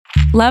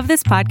Love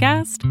this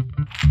podcast?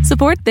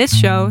 Support this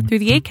show through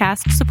the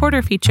Acast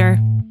supporter feature.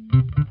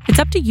 It's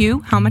up to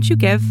you how much you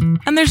give,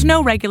 and there's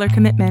no regular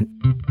commitment.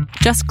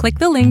 Just click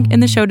the link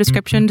in the show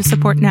description to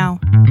support now.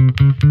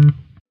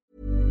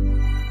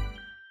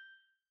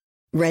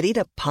 Ready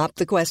to pop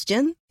the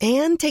question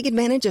and take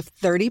advantage of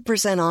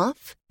 30%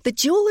 off? The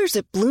jewelers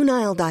at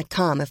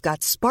BlueNile.com have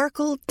got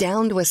sparkle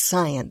down to a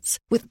science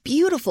with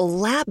beautiful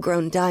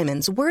lab-grown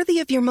diamonds worthy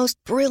of your most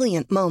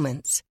brilliant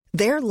moments.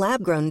 Their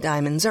lab-grown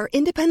diamonds are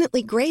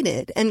independently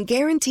graded and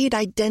guaranteed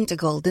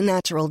identical to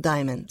natural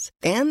diamonds.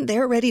 And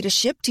they're ready to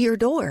ship to your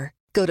door.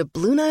 Go to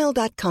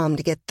BlueNile.com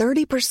to get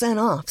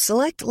 30% off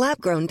select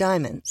lab-grown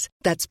diamonds.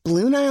 That's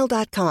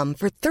BlueNile.com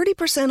for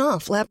 30%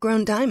 off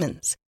lab-grown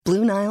diamonds.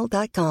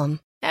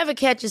 BlueNile.com. Ever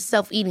catch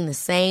yourself eating the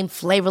same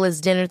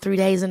flavorless dinner 3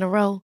 days in a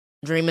row?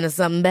 Dreaming of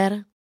something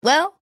better?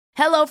 Well,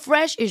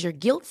 HelloFresh is your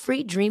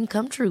guilt-free dream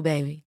come true,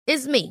 baby.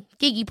 It's me,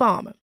 Keke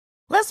Palmer.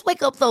 Let's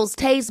wake up those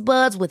taste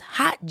buds with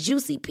hot,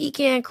 juicy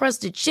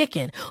pecan-crusted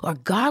chicken or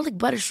garlic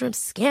butter shrimp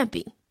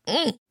scampi.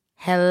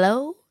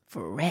 Hello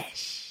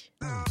Fresh.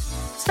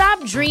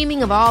 Stop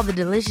dreaming of all the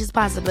delicious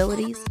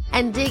possibilities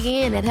and dig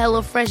in at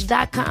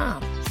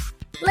HelloFresh.com.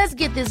 Let's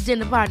get this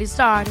dinner party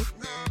started.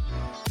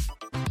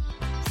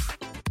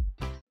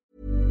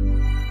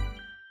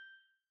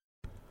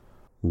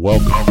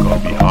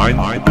 Welcome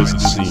Behind the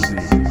Scenes,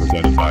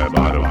 presented by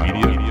Amato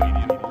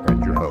Media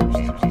and your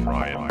host,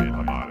 Ryan Amato.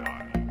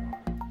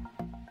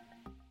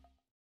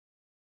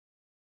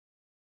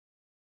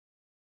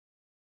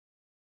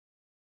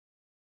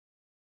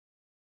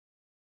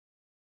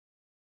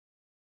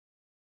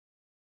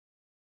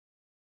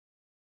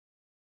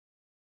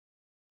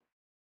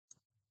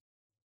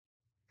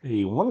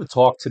 I want to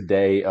talk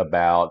today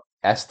about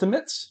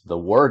estimates, the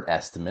word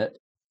estimate,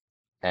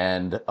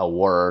 and a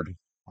word,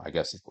 I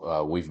guess,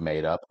 we've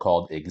made up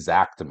called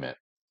Exactimate.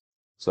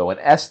 So an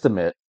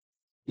estimate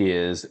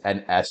is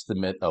an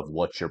estimate of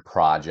what your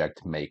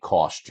project may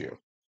cost you.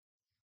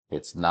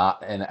 It's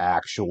not an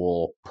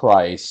actual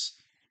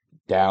price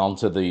down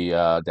to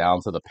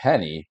the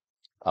penny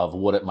of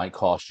what it might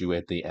cost you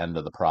at the end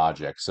of the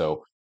project.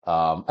 So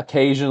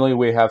occasionally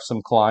we have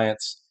some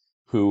clients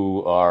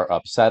who are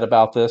upset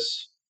about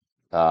this.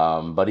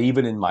 But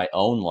even in my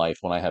own life,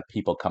 when I have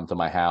people come to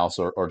my house,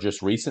 or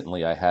just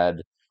recently, I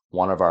had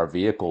one of our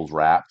vehicles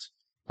wrapped.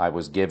 I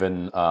was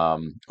given a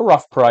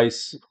rough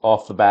price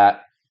off the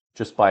bat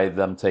just by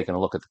them taking a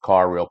look at the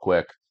car real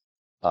quick.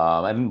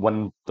 And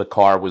when the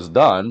car was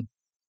done,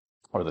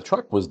 or the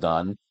truck was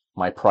done,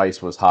 my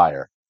price was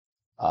higher.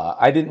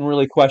 I didn't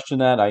really question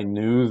that. I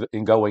knew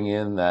in going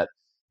in that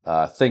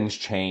things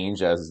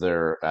change as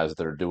they're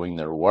doing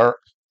their work.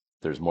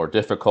 There's more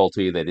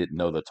difficulty. They didn't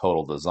know the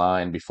total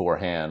design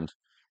beforehand,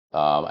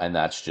 and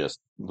that's just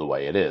the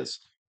way it is.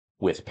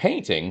 With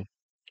painting,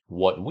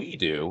 what we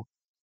do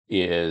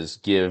is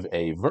give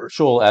a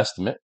virtual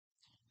estimate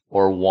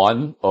or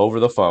one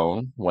over the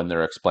phone when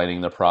they're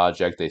explaining the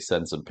project. They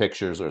send some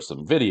pictures or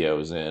some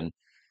videos in.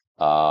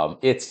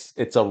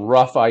 It's a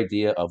rough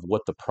idea of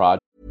what the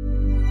project.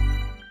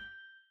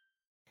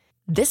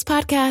 This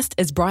podcast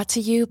is brought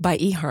to you by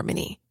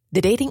eHarmony,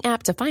 the dating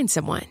app to find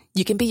someone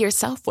you can be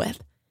yourself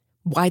with.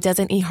 Why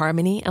doesn't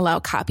eHarmony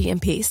allow copy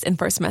and paste in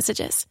first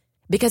messages?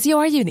 Because you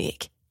are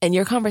unique, and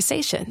your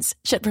conversations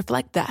should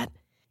reflect that.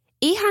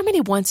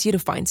 eHarmony wants you to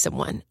find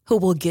someone who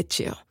will get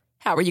you.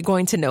 How are you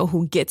going to know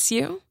who gets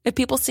you? If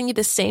people send you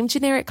the same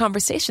generic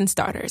conversation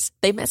starters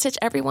they message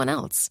everyone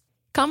else.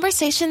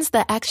 Conversations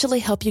that actually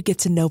help you get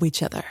to know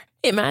each other.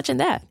 Imagine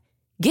that.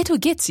 Get who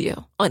gets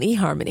you on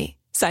eHarmony.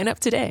 Sign up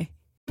today.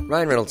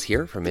 Ryan Reynolds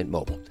here from Mint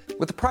Mobile.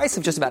 With the price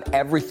of just about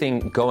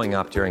everything going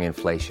up during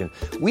inflation,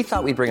 we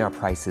thought we'd bring our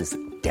prices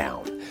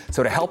down.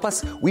 So to help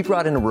us, we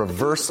brought in a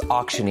reverse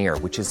auctioneer,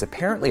 which is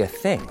apparently a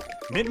thing.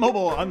 Mint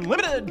Mobile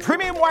Unlimited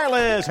Premium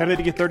Wireless. How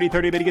to get 30,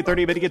 30, bit to get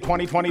 30, bit to get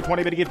 20, 20,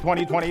 20, bit to get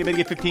 20, 20, bit to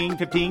get 15,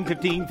 15,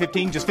 15,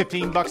 15, just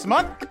 $15 a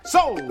month?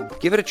 Sold!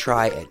 Give it a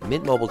try at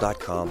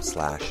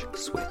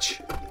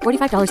mintmobile.com/switch.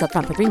 $45 up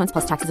front for 3 months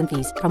plus taxes and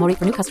fees. Promo rate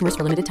for new customers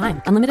for limited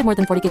time. Unlimited more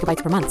than 40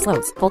 gigabytes per month.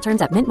 Slows full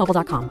terms at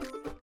mintmobile.com.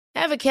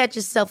 Ever catch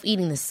yourself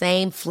eating the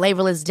same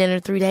flavorless dinner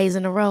 3 days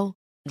in a row?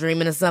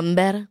 Dreaming of something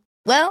better?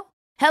 Well,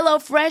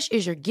 HelloFresh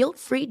is your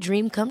guilt-free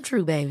dream come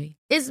true, baby.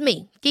 It's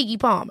me, Keke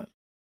Palmer.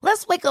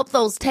 Let's wake up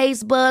those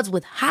taste buds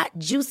with hot,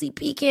 juicy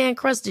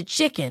pecan-crusted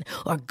chicken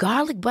or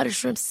garlic butter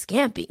shrimp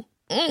scampi.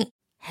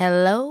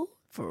 Hello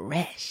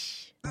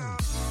Fresh.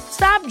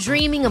 Stop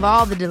dreaming of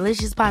all the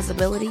delicious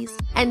possibilities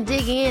and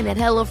dig in at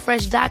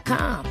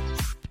HelloFresh.com.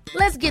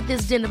 Let's get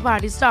this dinner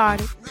party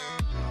started.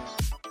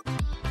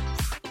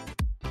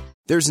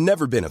 There's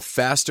never been a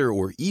faster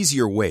or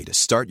easier way to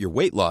start your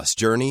weight loss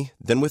journey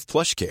than with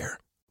PlushCare.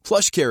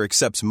 PlushCare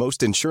accepts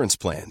most insurance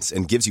plans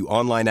and gives you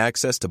online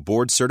access to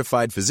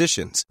board-certified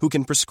physicians who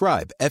can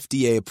prescribe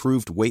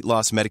FDA-approved weight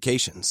loss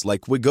medications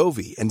like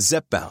Wegovy and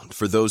Zepbound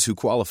for those who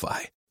qualify.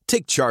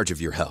 Take charge of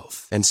your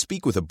health and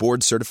speak with a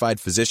board-certified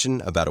physician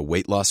about a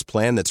weight loss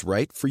plan that's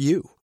right for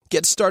you.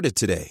 Get started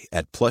today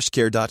at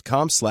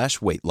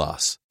plushcare.com/weight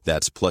loss.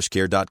 That's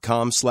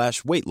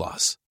plushcare.com/weight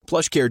loss.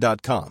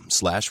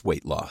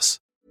 plushcare.com/weight loss.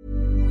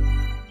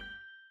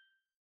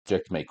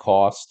 Project may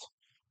cost.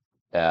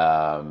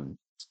 Um,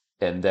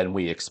 and then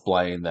we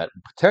explain that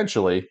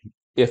potentially,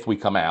 if we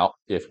come out,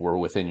 if we're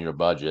within your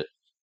budget,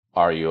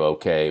 are you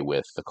okay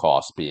with the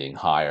cost being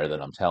higher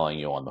than I'm telling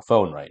you on the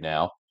phone right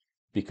now?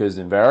 Because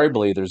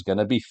invariably, there's going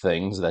to be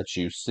things that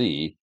you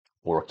see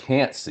or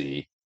can't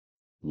see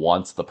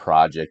once the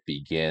project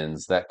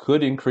begins that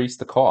could increase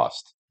the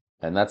cost.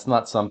 And that's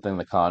not something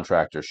the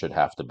contractor should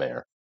have to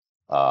bear.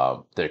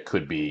 There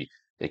could be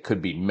it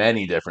could be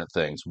many different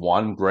things.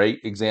 One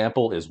great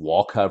example is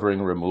wall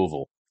covering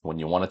removal. When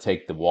you want to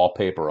take the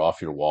wallpaper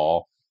off your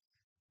wall,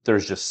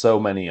 there's just so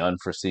many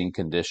unforeseen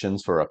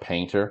conditions for a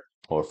painter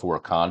or for a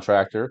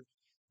contractor.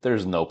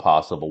 There's no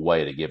possible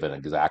way to give an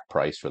exact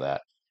price for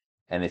that.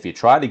 And if you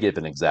try to give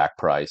an exact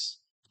price,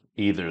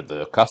 either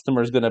the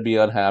customer is going to be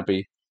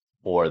unhappy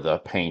or the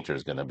painter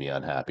is going to be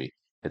unhappy.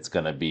 It's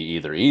going to be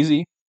either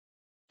easy,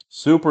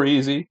 super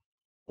easy,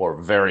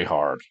 or very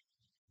hard.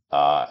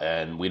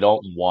 And we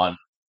don't want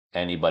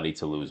anybody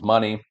to lose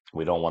money.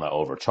 We don't want to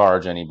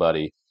overcharge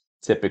anybody.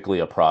 Typically,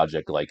 a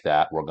project like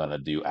that we're going to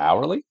do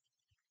hourly.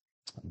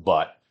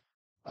 But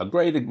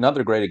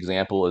another great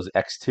example is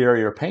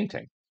exterior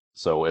painting.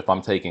 So if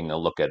I'm taking a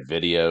look at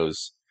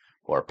videos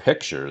or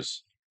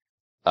pictures,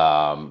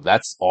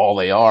 that's all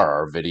they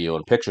are video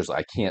and pictures.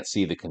 I can't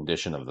see the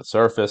condition of the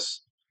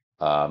surface.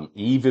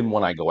 Even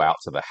when I go out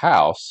to the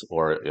house,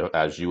 or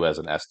as you as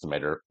an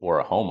estimator or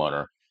a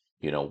homeowner,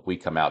 we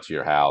come out to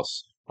your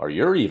house, or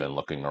you're even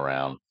looking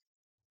around.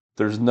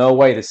 There's no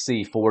way to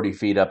see 40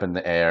 feet up in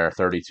the air,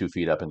 32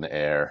 feet up in the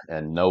air,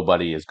 and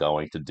nobody is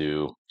going to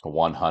do a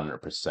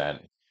 100%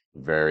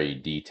 very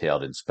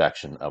detailed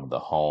inspection of the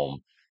home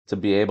to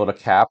be able to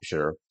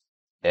capture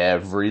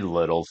every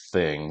little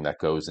thing that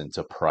goes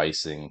into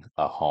pricing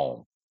a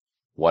home.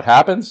 What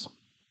happens?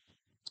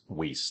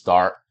 We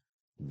start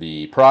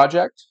the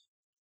project,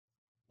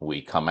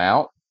 we come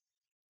out.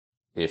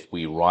 If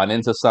we run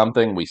into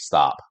something, we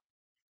stop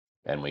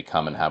and we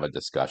come and have a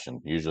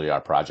discussion. Usually,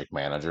 our project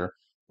manager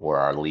or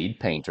our lead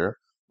painter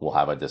will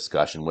have a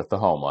discussion with the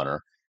homeowner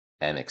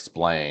and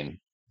explain.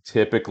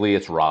 Typically,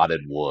 it's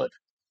rotted wood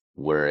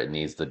where it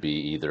needs to be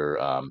either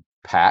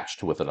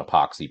patched with an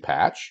epoxy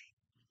patch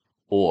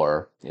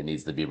or it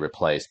needs to be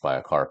replaced by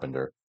a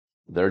carpenter.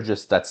 They're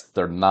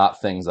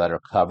not things that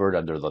are covered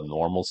under the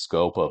normal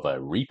scope of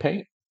a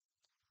repaint.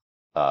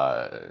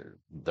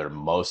 They're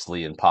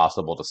mostly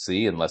impossible to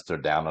see unless they're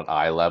down at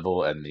eye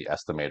level and the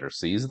estimator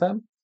sees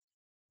them.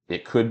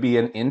 It could be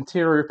an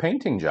interior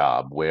painting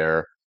job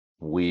where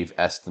we've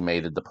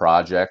estimated the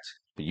project,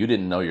 but you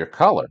didn't know your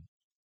color.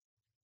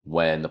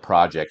 When the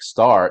project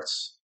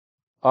starts,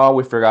 oh,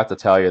 we forgot to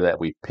tell you that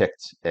we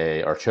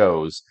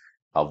chose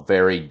a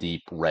very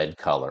deep red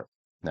color.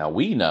 Now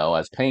we know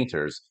as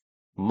painters,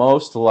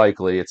 most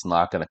likely it's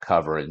not going to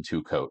cover in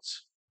 2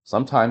 coats.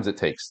 Sometimes it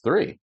takes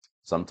 3,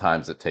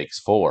 sometimes it takes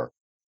 4.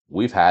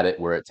 We've had it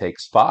where it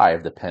takes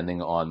 5,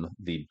 depending on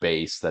the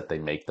base that they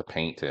make the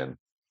paint in.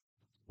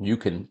 You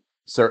can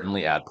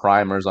certainly add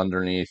primers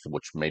underneath,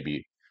 which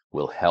maybe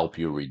will help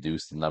you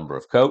reduce the number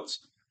of coats.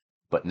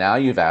 But now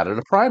you've added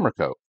a primer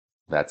coat.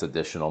 That's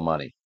additional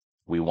money.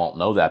 We won't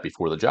know that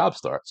before the job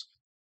starts.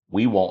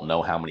 We won't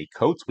know how many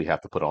coats we have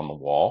to put on the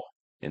wall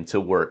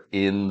until we're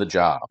in the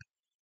job.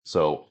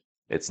 So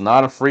it's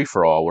not a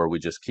free-for-all where we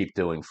just keep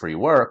doing free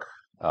work.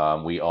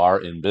 We are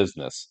in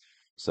business.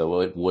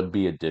 So it would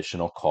be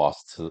additional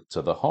cost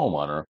to the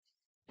homeowner.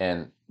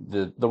 And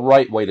the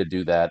right way to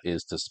do that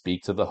is to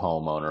speak to the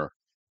homeowner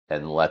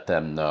and let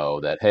them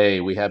know that, hey,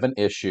 we have an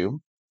issue,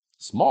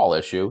 small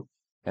issue,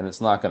 and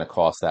it's not going to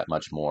cost that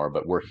much more,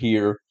 but we're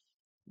here.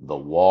 The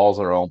walls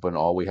are open.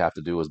 All we have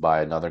to do is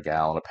buy another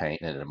gallon of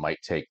paint, and it might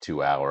take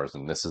 2 hours,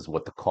 and this is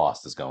what the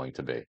cost is going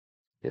to be.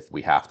 If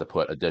we have to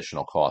put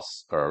additional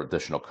costs or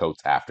additional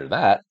coats after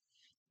that,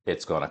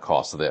 it's going to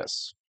cost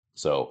this.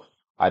 So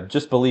I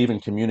just believe in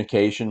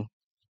communication.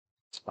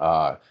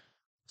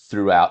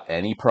 Throughout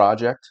any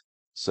project.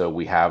 So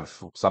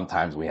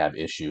sometimes we have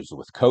issues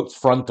with coats.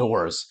 Front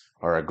doors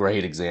are a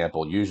great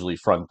example. Usually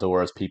front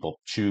doors, people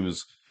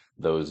choose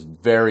those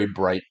very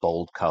bright,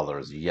 bold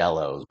colors,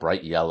 yellows,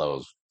 bright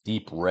yellows,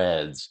 deep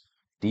reds,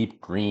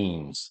 deep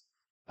greens.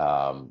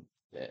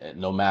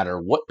 No matter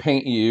what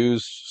paint you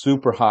use,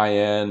 super high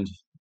end,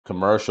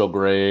 commercial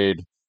grade,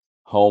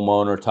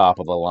 homeowner top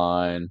of the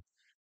line.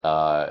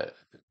 Uh,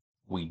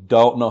 we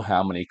don't know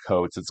how many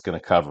coats it's going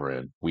to cover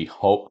in. We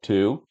hope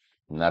to,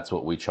 and that's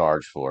what we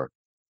charge for,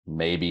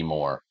 maybe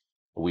more.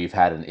 We've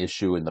had an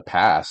issue in the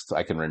past.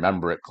 I can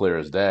remember it clear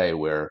as day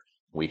where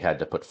we had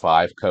to put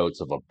 5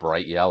 coats of a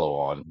bright yellow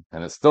on,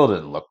 and it still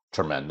didn't look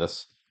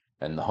tremendous.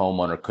 And the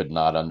homeowner could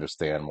not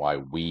understand why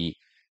we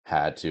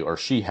had to, or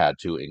she had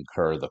to,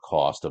 incur the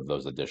cost of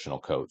those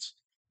additional coats.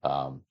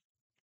 Um,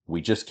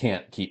 we just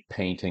can't keep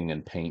painting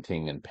and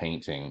painting and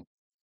painting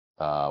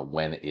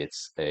when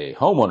it's a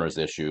homeowner's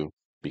issue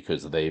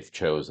because they've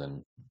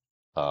chosen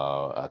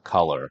a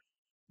color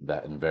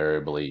that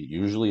invariably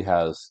usually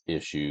has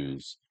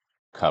issues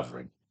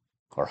covering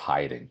or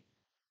hiding.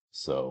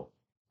 So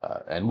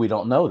And we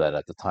don't know that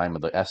at the time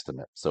of the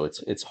estimate. So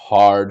it's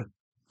hard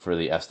for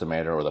the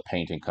estimator or the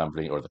painting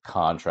company or the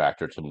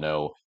contractor to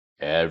know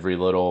every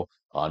little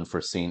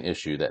unforeseen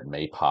issue that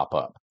may pop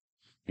up.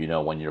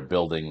 When you're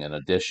building an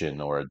addition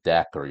or a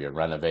deck or you're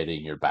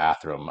renovating your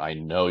bathroom, I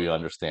know you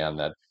understand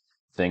that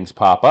things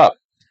pop up.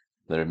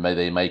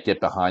 They might get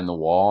behind the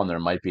wall and there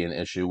might be an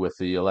issue with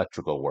the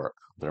electrical work.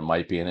 There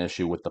might be an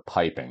issue with the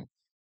piping.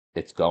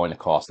 It's going to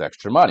cost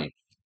extra money.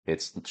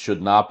 It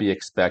should not be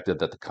expected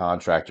that the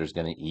contractor is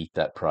going to eat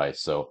that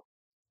price. So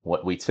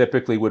what we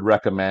typically would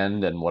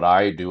recommend and what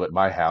I do at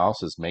my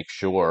house is make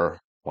sure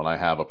when I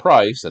have a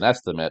price, an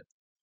estimate,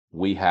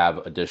 we have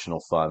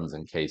additional funds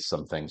in case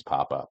some things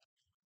pop up.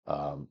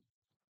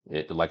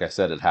 Like I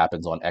said, it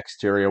happens on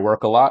exterior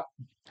work a lot,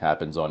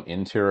 happens on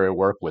interior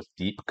work with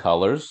deep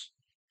colors,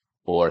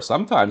 or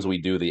sometimes we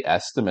do the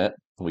estimate.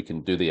 We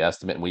can do the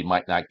estimate and we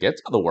might not get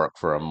to the work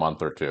for a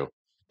month or two,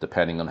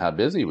 depending on how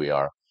busy we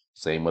are.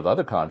 Same with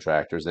other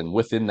contractors. And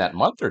within that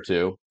month or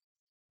two,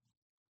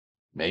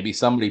 maybe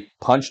somebody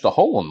punched a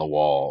hole in the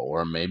wall,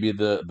 or maybe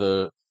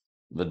the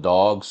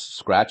dogs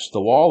scratched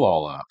the wall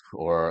all up,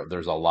 or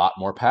there's a lot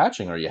more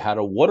patching, or you had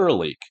a water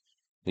leak.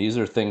 These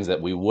are things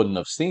that we wouldn't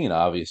have seen,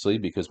 obviously,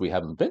 because we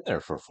haven't been there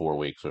for 4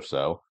 weeks or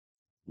so.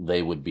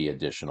 They would be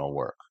additional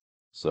work.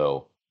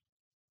 So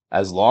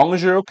as long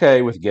as you're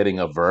okay with getting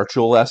a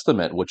virtual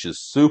estimate, which is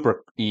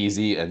super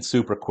easy and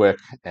super quick,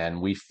 and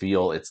we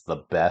feel it's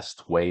the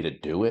best way to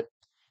do it,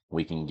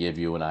 we can give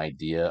you an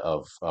idea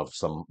of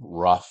some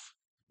rough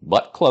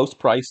but close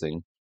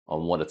pricing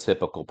on what a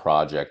typical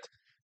project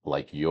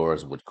like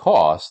yours would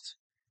cost,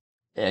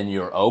 and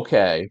you're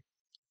okay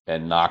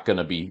and not going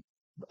to be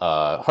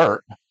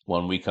hurt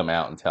when we come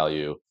out and tell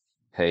you,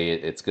 hey,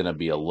 it's going to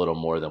be a little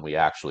more than we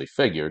actually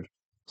figured.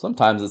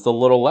 Sometimes it's a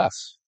little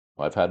less.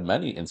 I've had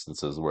many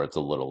instances where it's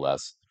a little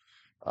less.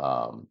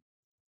 Um,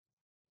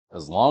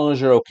 as long as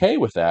you're okay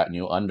with that and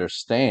you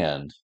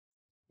understand,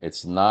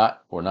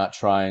 we're not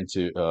trying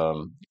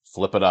to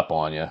flip it up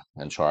on you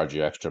and charge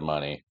you extra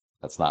money.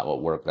 That's not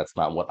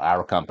what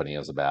our company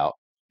is about.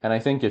 And I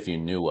think if you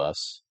knew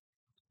us,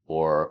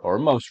 or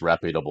most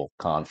reputable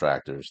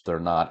contractors, they're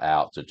not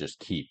out to just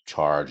keep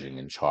charging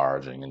and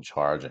charging and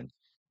charging.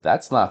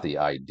 That's not the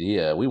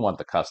idea. We want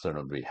the customer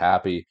to be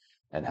happy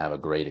and have a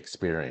great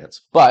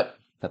experience. But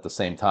at the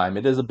same time,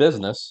 it is a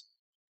business.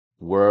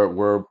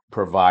 We're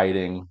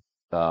providing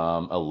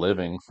a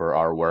living for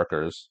our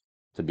workers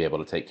to be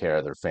able to take care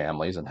of their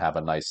families and have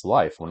a nice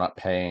life. We're not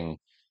paying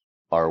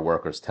our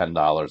workers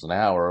 $10 an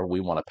hour.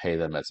 We want to pay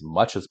them as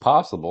much as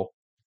possible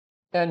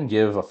and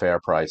give a fair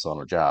price on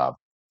a job.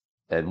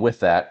 And with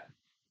that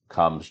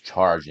comes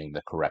charging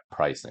the correct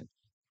pricing.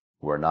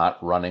 We're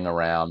not running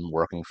around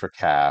working for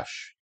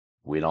cash.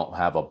 We don't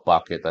have a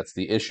bucket. That's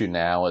the issue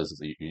now is,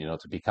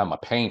 to become a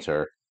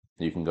painter,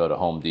 you can go to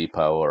Home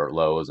Depot or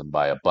Lowe's and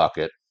buy a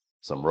bucket,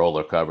 some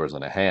roller covers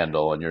and a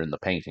handle, and you're in the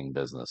painting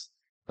business.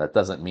 That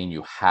doesn't mean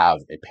you have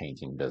a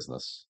painting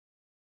business.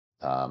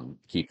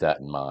 Keep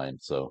that in mind.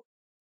 So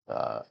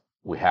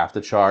we have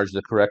to charge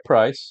the correct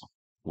price.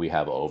 We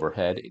have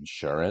overhead,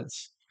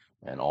 insurance,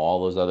 and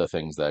all those other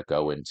things that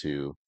go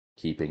into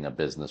keeping a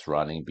business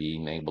running,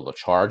 being able to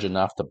charge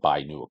enough to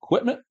buy new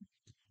equipment.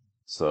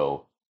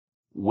 So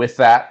with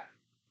that,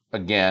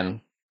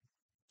 again,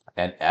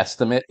 an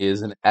estimate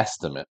is an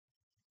estimate.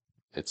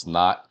 It's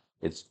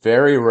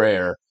very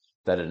rare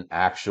that an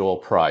actual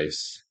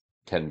price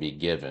can be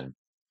given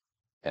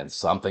and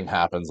something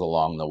happens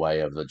along the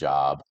way of the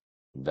job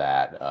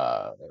that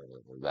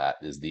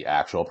is the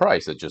actual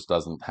price. It just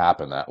doesn't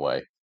happen that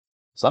way.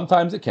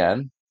 Sometimes it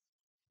can,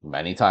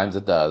 many times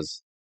it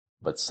does,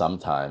 but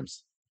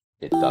sometimes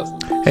it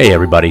doesn't. Hey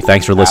everybody,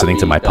 thanks for listening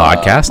to my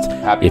podcast.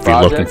 If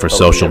you're looking for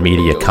social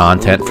media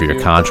content for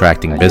your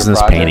contracting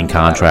business, painting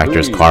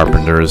contractors,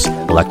 carpenters,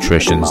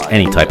 electricians,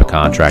 any type of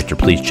contractor,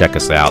 please check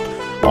us out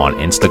on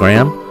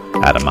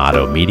Instagram at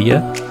Amato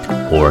Media,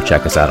 or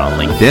check us out on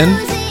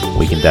LinkedIn.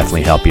 We can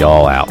definitely help you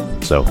all out.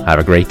 So have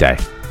a great day.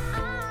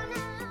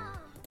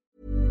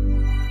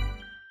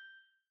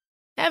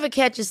 Ever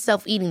catch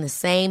yourself eating the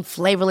same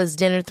flavorless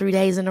dinner 3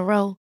 days in a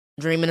row?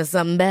 Dreaming of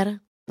something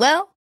better?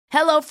 Well,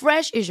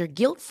 HelloFresh is your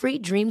guilt-free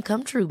dream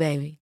come true,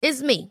 baby.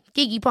 It's me,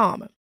 Keke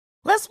Palmer.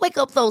 Let's wake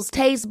up those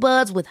taste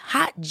buds with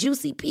hot,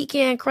 juicy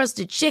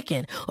pecan-crusted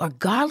chicken or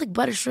garlic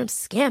butter shrimp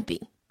scampi.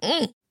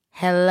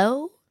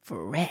 Hello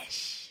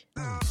Fresh.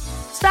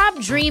 Stop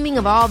dreaming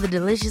of all the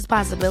delicious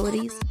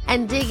possibilities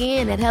and dig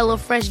in at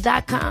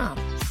HelloFresh.com.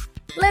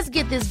 Let's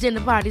get this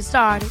dinner party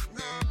started.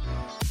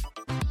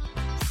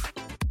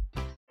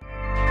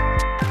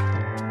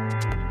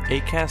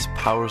 Acast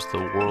powers the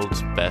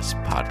world's best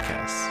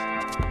podcasts.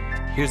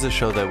 Here's a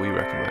show that we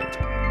recommend.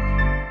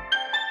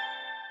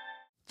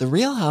 The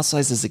Real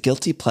Housewives is a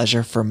guilty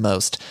pleasure for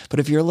most,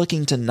 but if you're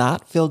looking to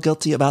not feel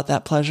guilty about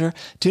that pleasure,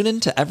 tune in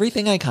to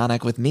Everything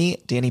Iconic with me,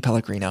 Danny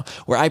Pellegrino,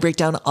 where I break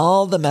down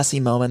all the messy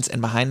moments and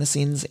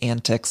behind-the-scenes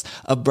antics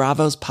of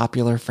Bravo's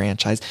popular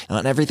franchise. And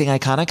on Everything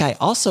Iconic, I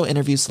also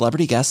interview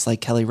celebrity guests like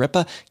Kelly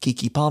Ripa,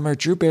 Keke Palmer,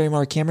 Drew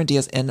Barrymore, Cameron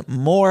Diaz, and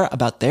more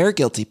about their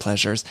guilty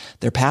pleasures,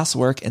 their past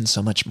work, and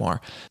so much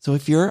more. So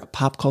if you're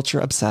pop culture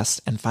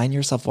obsessed and find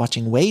yourself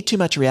watching way too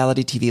much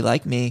reality TV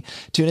like me,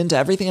 tune into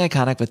Everything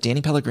Iconic with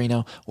Danny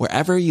Pellegrino,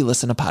 wherever you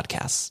listen to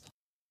podcasts.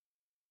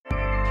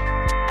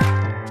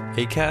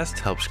 Acast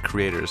helps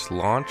creators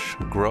launch,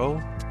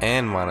 grow,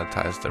 and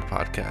monetize their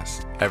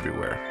podcasts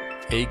everywhere.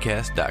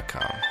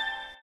 Acast.com.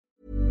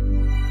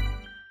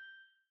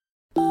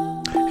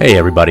 Hey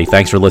everybody,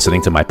 thanks for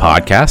listening to my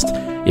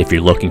podcast. If you're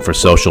looking for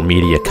social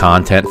media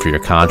content for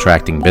your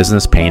contracting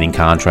business, painting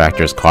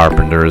contractors,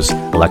 carpenters,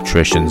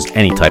 electricians,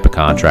 any type of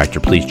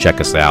contractor, please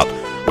check us out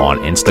on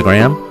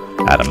Instagram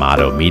at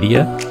Amato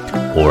Media,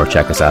 or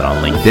check us out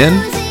on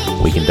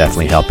LinkedIn. We can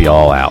definitely help you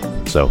all out.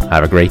 So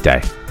have a great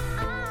day.